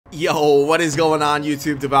Yo, what is going on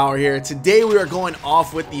YouTube? Devour here. Today we are going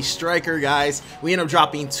off with the Striker, guys. We end up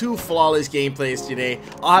dropping 2 flawless gameplays today.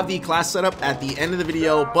 I'll have the class set up at the end of the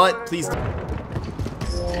video, but please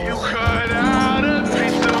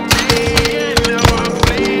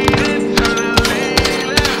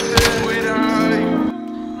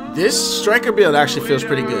this Striker build actually feels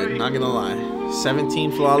pretty good, not gonna lie.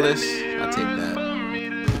 17 flawless, I'll take that.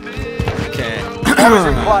 Okay.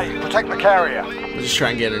 Protect the carrier. We'll just try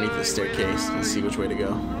and get underneath the staircase and see which way to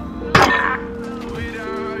go.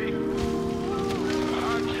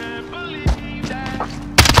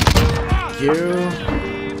 Thank you.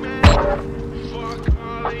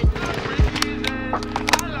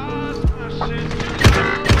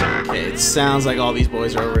 Okay, it sounds like all these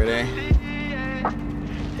boys are over there.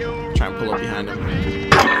 Try and pull up behind him.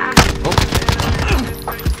 Oh.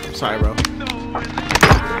 Sorry, bro.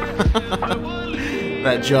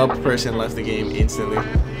 That jump person left the game instantly.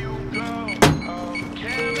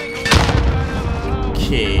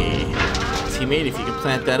 Okay. Teammate, if you can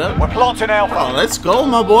plant that up. We're planting Alpha. Oh, let's go,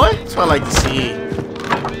 my boy. That's what I like to see.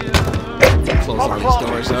 Close all these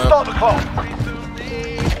doors up. Start the clock.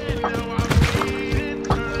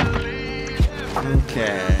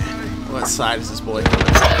 Okay. What side is this boy coming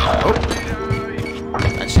from? Oh.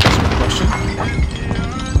 That's just a question.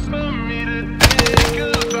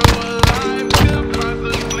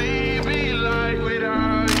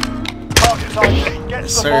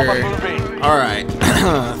 Yes, sir. Alright.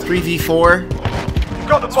 3v4.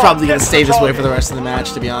 It's probably going to stay this way for the rest of the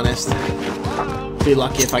match, to be honest. Be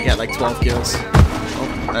lucky if I get like 12 kills. Oh,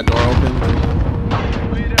 that door opened.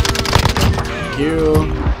 Thank you.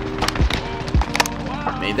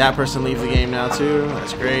 Made that person leave the game now, too.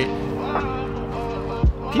 That's great.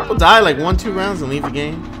 People die like 1-2 rounds and leave the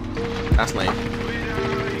game. That's lame.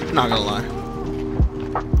 Not gonna lie.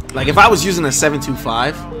 Like, if I was using a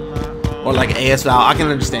 725 or like AS Val, I can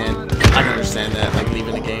understand that, like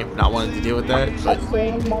leaving the game, not wanting to deal with that. But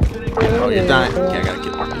oh, you're dying. Okay, I gotta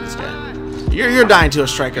get this guy. You're dying to a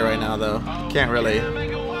Striker right now, though. Can't really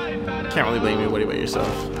blame anybody but yourself.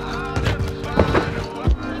 Oh.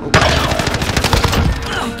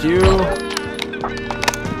 Thank you.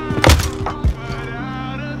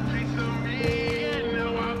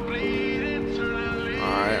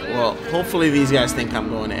 All right. Well, hopefully these guys think I'm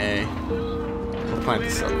going to A. We'll plant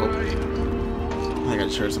this up. Oh. I think I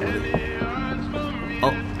just heard somebody.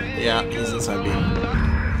 Oh, yeah, he's inside B.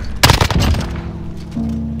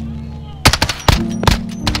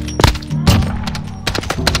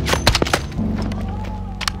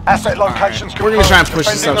 Asset locations. Right. We're gonna try and push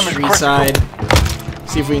this up street side.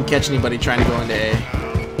 See if we can catch anybody trying to go into A.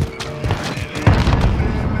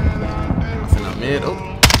 Nothing up mid. Oh,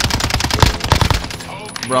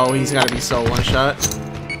 bro, he's gotta be so one shot.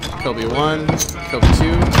 Kobe 1, Kobe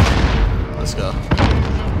 2. Let's go.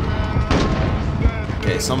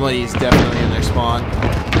 Okay, somebody's definitely in their spawn.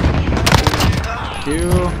 Thank you.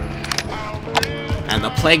 And the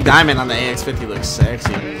Plague Diamond on the AX50 looks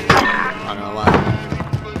sexy. Not gonna lie.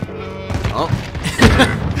 Oh.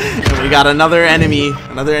 And we got another enemy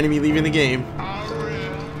leaving the game.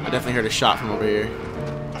 I definitely heard a shot from over here.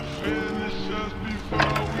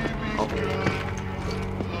 Oh.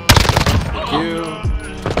 Thank you.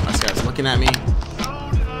 This guy's looking at me.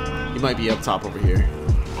 He might be up top over here.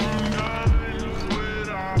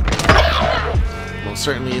 Most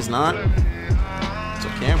certainly is not. It's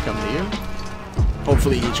okay, I'm coming to you.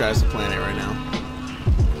 Hopefully he tries to plant it right now.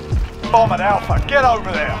 Bomb at Alpha, get over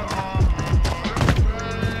there.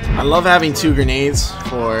 I love having 2 grenades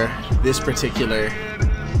for this particular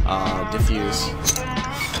defuse.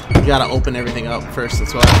 You gotta open everything up first,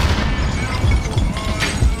 that's why.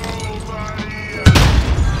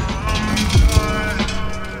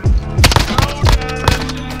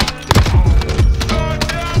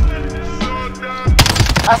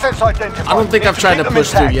 Assets identified. I don't think I've tried to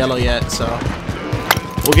push through yellow yet, so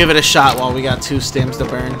we'll give it a shot while we got 2 stims to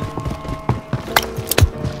burn.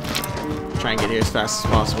 Try and get here as fast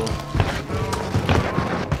as possible.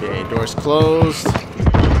 Okay, doors closed.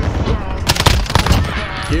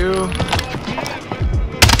 Thank you.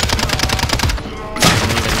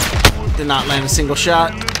 Did not land a single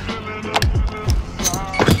shot.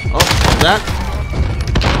 Oh, that.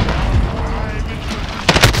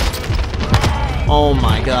 Oh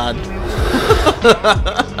my god.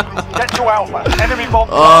 Get to Alpha. Enemy bomb.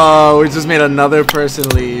 Oh, we just made another person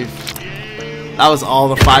leave. That was all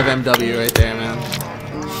the 5 MW right there, man.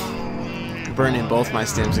 Burning both my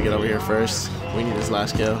stims to get over here first. We need this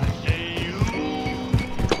last kill.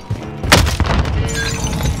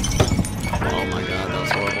 Oh my god, that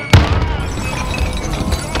was horrible.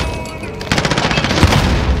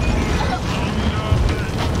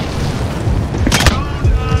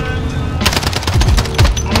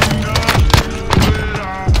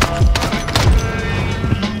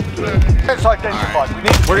 allies. We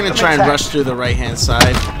need We're gonna try and rush through the right-hand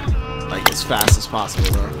side, like as fast as possible,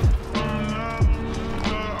 though.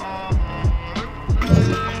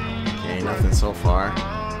 Okay, nothing so far.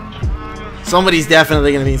 Somebody's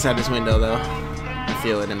definitely gonna be inside this window, though. I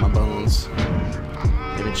feel it in my bones.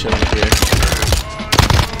 They've been chilling up here.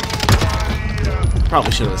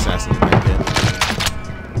 Probably should have assassinated that kid.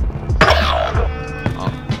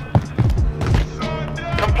 Oh.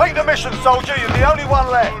 Complete the mission, soldier. You're the only one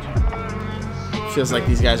left. Feels like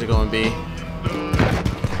these guys are going B.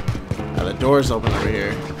 Now the door's open over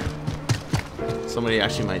here. Somebody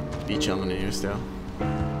actually might be chilling in here still.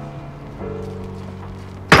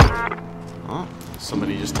 Oh,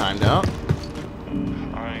 somebody just timed out.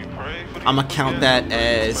 I'm gonna count that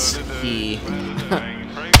as he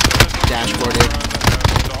dashboarded.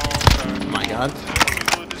 Oh my god.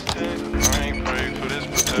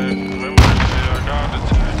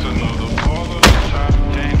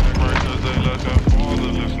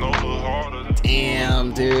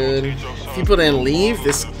 Damn, dude. If you put in leave,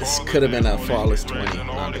 this could have been a flawless 20.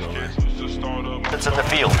 Not gonna lie. It's in the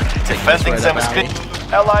field. Defending them is good.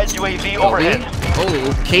 Allied UAV overhead.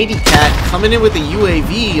 Oh, Katie Cat coming in with the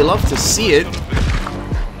UAV. You love to see it.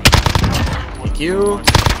 Thank you.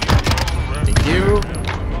 Thank you.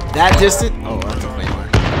 That distance. Oh, that's a flamer.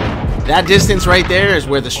 That distance right there is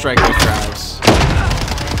where the striker thrives.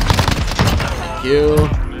 Thank you.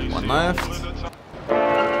 One left.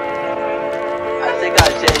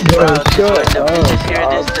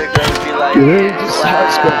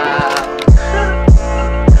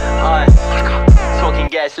 Smoking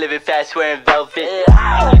gas, living fast, wearing velvet.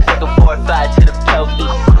 Like a 4-5 to the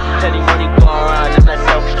pelvis. Plenty money going around, I'm not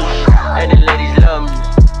selfish. And the ladies love me,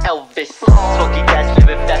 Elvis. Smoking gas,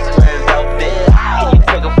 living fast, wearing velvet. You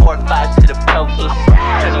take a 4-5 to the pelvis.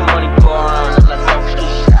 Plenty money going around, I'm not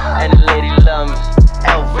selfish. And the ladies love me,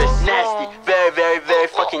 Elvis. Nasty, very, very, very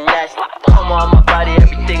fucking nasty. Come on my body,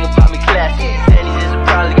 everything about me classy. Danny's is a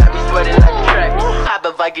problem, got me sweating like a track. Hop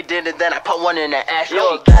if I get in it, then I put one in the ash.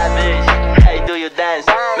 Yo, cabbage, hey, do your dance.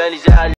 Man, he's out.